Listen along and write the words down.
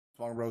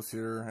Vlog Bros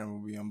here, and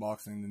we'll be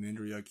unboxing the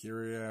Nendoroid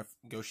Kirie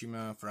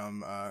Goshima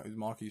from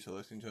Uzumaki, so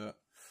listen to it.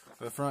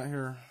 For the front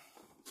here,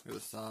 we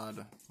got the side,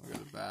 we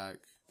got the back,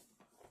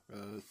 we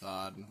got the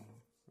side, we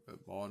got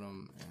the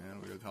bottom,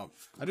 and we got the top.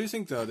 I do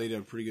think they did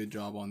a pretty good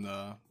job on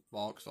the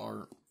box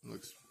art. It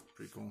looks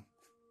pretty cool.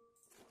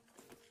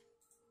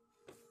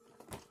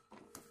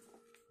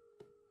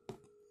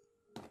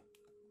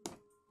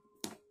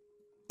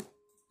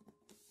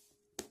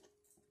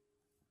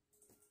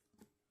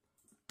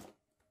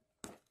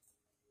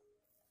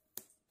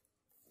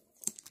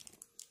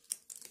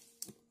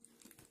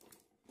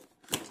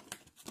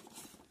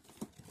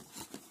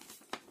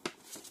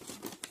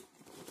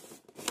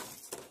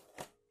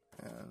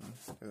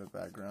 The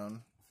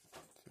background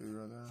too,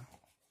 right there.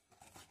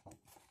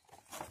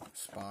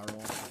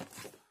 Spiral.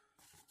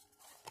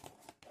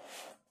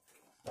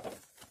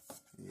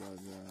 You got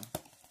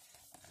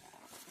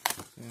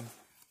see?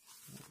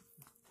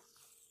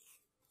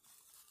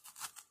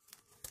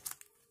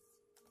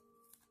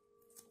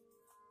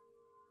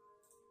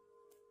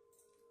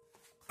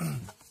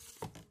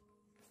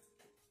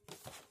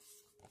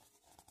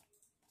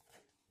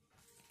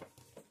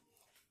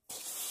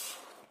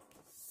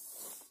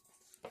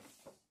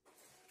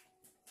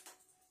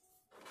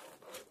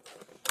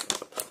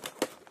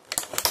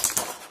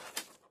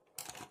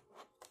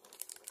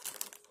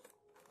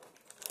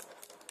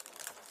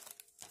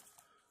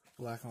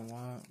 Black and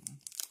white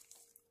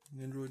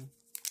Nendoroid.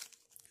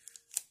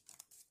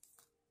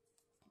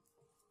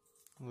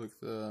 Looks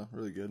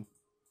really good.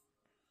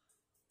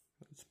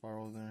 Got the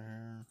spirals in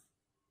here,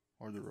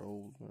 or the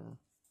rolls, or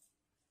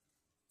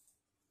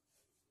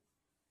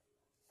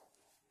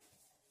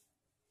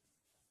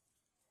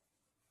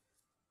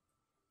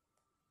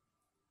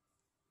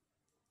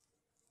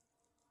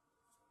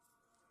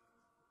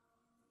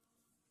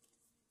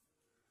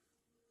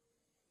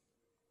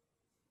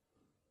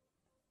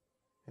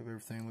hope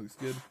everything looks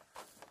good.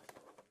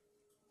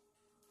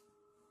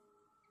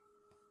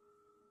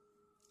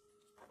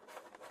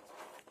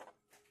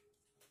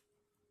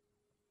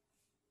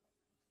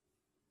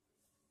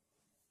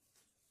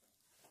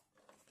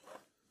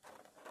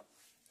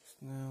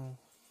 Now,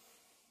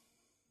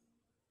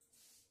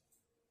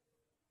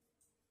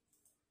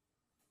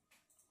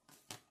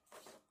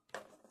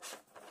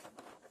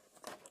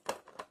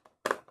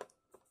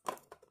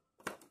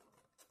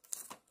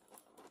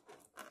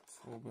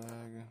 full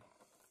bag.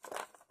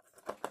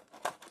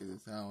 Get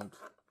this out.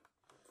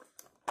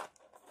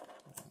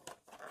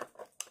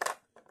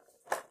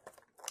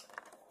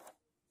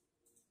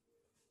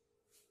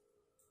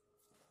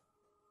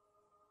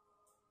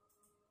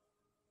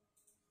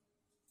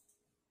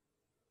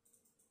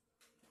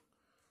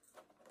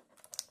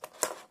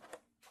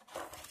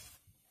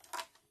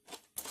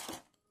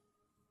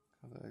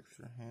 Got the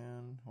extra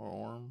hand or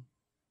arm.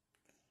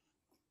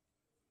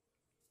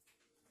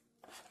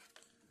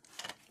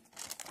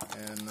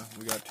 And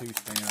we got two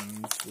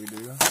stands. We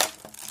do.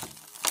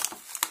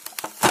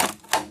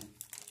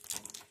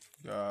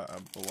 Got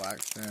a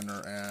black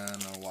stander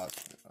and a white.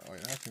 Oh,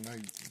 wait, actually, no.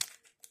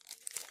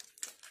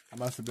 I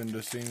must have been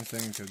just seeing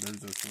things because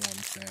there's just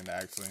one stand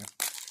actually,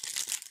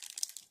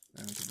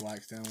 and it's a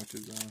black stand, which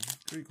is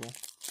pretty cool.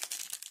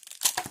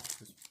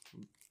 Just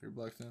your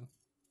black stand.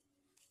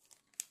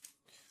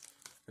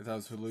 Because I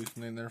was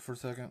hallucinating there for a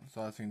second,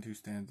 so I seen two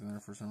stands in there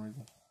for some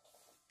reason.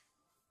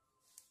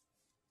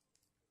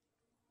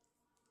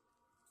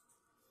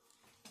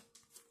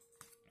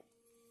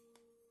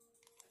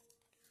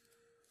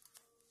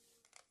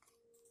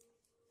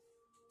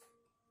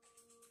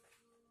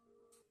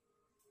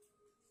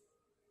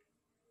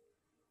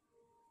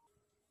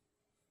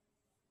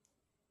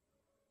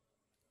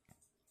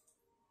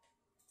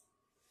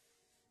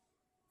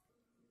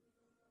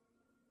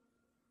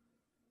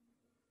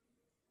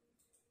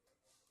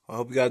 I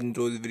hope you guys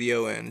enjoyed the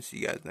video and see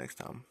you guys next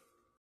time.